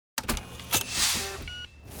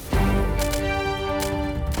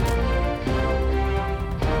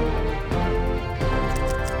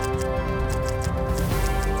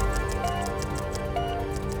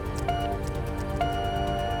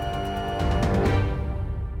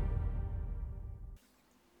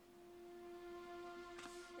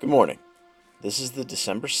Good morning. This is the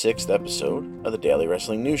December 6th episode of the Daily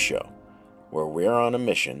Wrestling News Show, where we're on a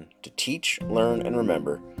mission to teach, learn, and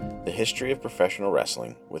remember the history of professional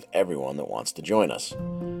wrestling with everyone that wants to join us.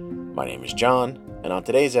 My name is John, and on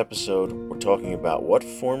today's episode, we're talking about what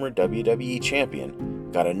former WWE champion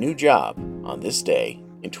got a new job on this day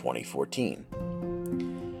in 2014.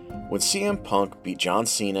 When CM Punk beat John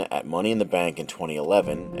Cena at Money in the Bank in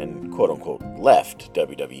 2011 and quote-unquote left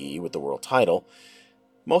WWE with the world title,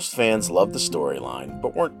 most fans loved the storyline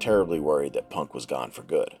but weren't terribly worried that Punk was gone for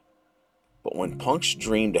good. But when Punk's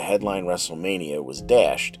dream to headline WrestleMania was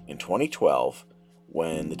dashed in 2012,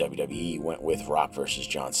 when the WWE went with Rock vs.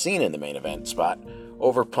 John Cena in the main event spot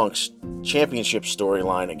over Punk's championship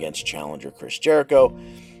storyline against challenger Chris Jericho,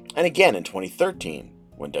 and again in 2013,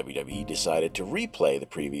 when WWE decided to replay the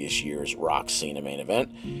previous year's Rock-Cena main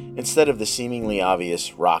event instead of the seemingly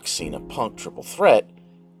obvious Rock-Cena-Punk triple threat,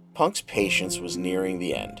 Punk's patience was nearing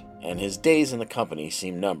the end, and his days in the company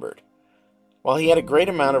seemed numbered. While he had a great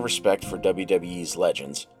amount of respect for WWE's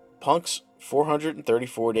legends, Punk's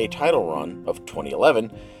 434-day title run of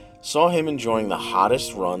 2011 saw him enjoying the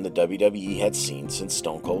hottest run the WWE had seen since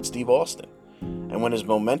Stone Cold Steve Austin. And when his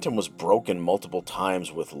momentum was broken multiple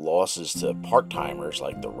times with losses to part-timers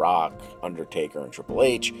like The Rock, Undertaker, and Triple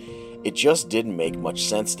H, it just didn't make much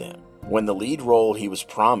sense to him. When the lead role he was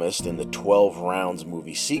promised in the 12 Rounds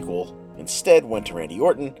movie sequel instead went to Randy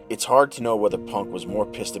Orton, it's hard to know whether Punk was more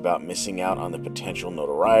pissed about missing out on the potential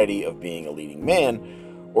notoriety of being a leading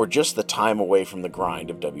man or just the time away from the grind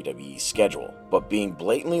of WWE's schedule. But being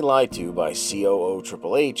blatantly lied to by COO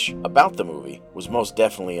Triple H about the movie was most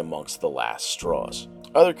definitely amongst the last straws.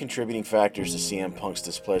 Other contributing factors to CM Punk's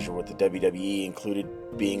displeasure with the WWE included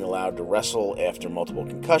being allowed to wrestle after multiple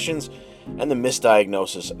concussions and the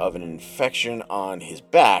misdiagnosis of an infection on his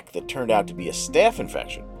back that turned out to be a staph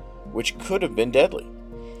infection, which could have been deadly.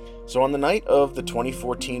 So on the night of the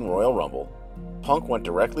 2014 Royal Rumble, Punk went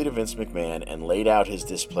directly to Vince McMahon and laid out his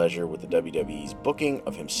displeasure with the WWE's booking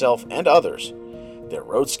of himself and others, their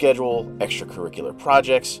road schedule, extracurricular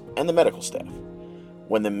projects, and the medical staff.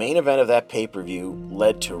 When the main event of that pay-per-view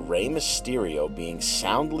led to Rey Mysterio being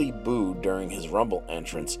soundly booed during his Rumble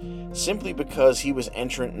entrance simply because he was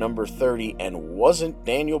entrant number 30 and wasn't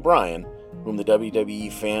Daniel Bryan, whom the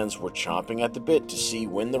WWE fans were chomping at the bit to see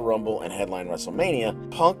win the Rumble and headline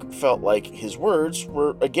WrestleMania, Punk felt like his words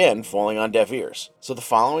were again falling on deaf ears. So the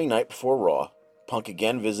following night before Raw, Punk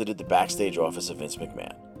again visited the backstage office of Vince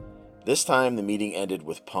McMahon. This time, the meeting ended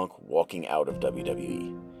with Punk walking out of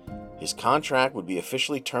WWE. His contract would be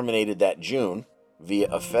officially terminated that June via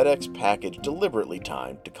a FedEx package deliberately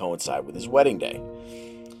timed to coincide with his wedding day.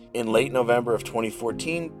 In late November of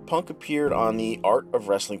 2014, Punk appeared on the Art of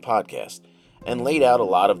Wrestling podcast and laid out a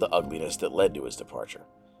lot of the ugliness that led to his departure.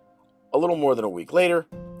 A little more than a week later,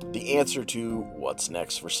 the answer to what's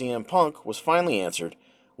next for CM Punk was finally answered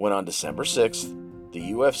when on December 6th,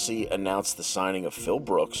 the UFC announced the signing of Phil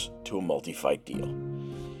Brooks to a multi-fight deal.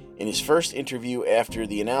 In his first interview after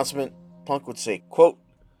the announcement, Punk would say, quote,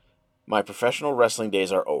 "My professional wrestling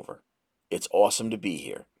days are over. It's awesome to be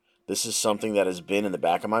here. This is something that has been in the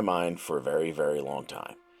back of my mind for a very, very long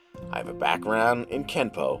time. I have a background in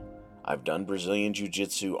Kenpo. I've done Brazilian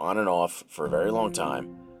Jiu-Jitsu on and off for a very long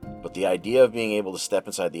time, but the idea of being able to step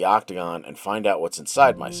inside the octagon and find out what's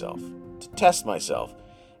inside myself, to test myself,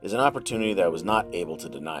 is an opportunity that I was not able to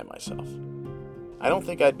deny myself. I don't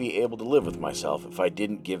think I'd be able to live with myself if I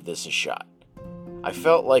didn't give this a shot. I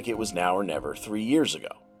felt like it was now or never 3 years ago,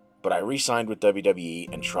 but I re-signed with WWE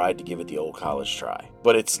and tried to give it the old college try.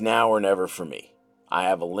 But it's now or never for me. I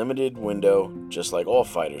have a limited window, just like all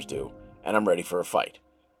fighters do, and I'm ready for a fight.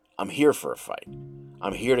 I'm here for a fight.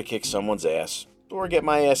 I'm here to kick someone's ass, or get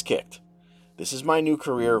my ass kicked. This is my new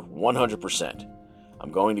career 100%.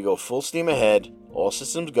 I'm going to go full steam ahead, all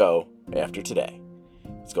systems go, after today.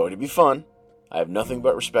 It's going to be fun. I have nothing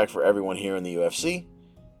but respect for everyone here in the UFC,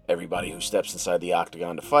 everybody who steps inside the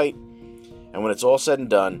octagon to fight, and when it's all said and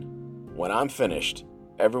done, when I'm finished,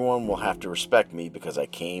 everyone will have to respect me because I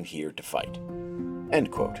came here to fight."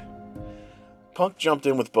 End quote. Punk jumped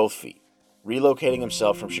in with both feet, relocating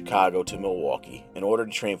himself from Chicago to Milwaukee in order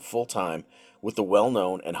to train full-time with the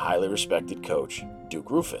well-known and highly respected coach, Duke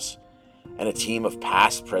Roufus, and a team of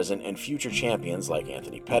past, present, and future champions like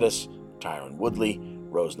Anthony Pettis, Tyron Woodley,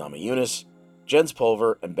 Rose Namajunas, Jens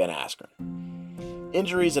Pulver, and Ben Askren.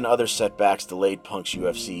 Injuries and other setbacks delayed Punk's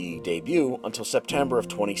UFC debut until September of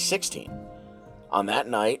 2016. On that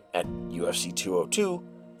night, at UFC 202,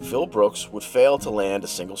 Phil Brooks would fail to land a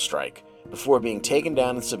single strike before being taken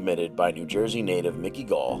down and submitted by New Jersey native Mickey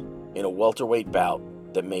Gall in a welterweight bout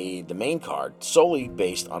that made the main card solely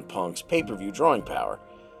based on Punk's pay-per-view drawing power,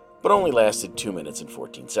 but only lasted 2 minutes and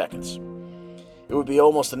 14 seconds. It would be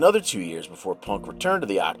almost another 2 years before Punk returned to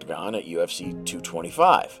the octagon at UFC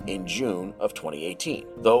 225 in June of 2018.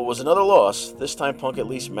 Though it was another loss, this time Punk at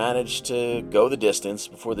least managed to go the distance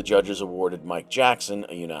before the judges awarded Mike Jackson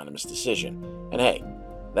a unanimous decision. And hey,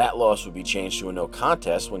 that loss would be changed to a no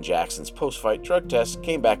contest when Jackson's post-fight drug test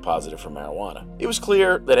came back positive for marijuana. It was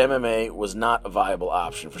clear that MMA was not a viable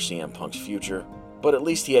option for CM Punk's future, but at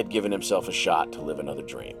least he had given himself a shot to live another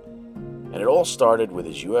dream. And it all started with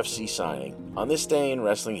his UFC signing on this day in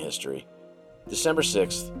wrestling history, December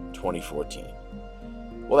 6th, 2014.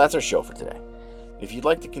 Well, that's our show for today. If you'd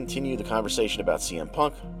like to continue the conversation about CM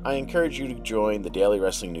Punk, I encourage you to join the Daily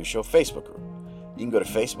Wrestling News Show Facebook group. You can go to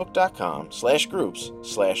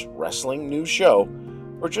facebook.com/groups/wrestling news show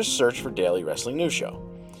or just search for Daily Wrestling News Show.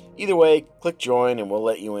 Either way, click join and we'll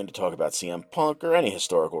let you in to talk about CM Punk or any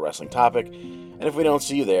historical wrestling topic. And if we don't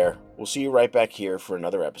see you there, we'll see you right back here for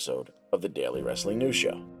another episode of the Daily Wrestling News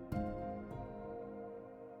Show.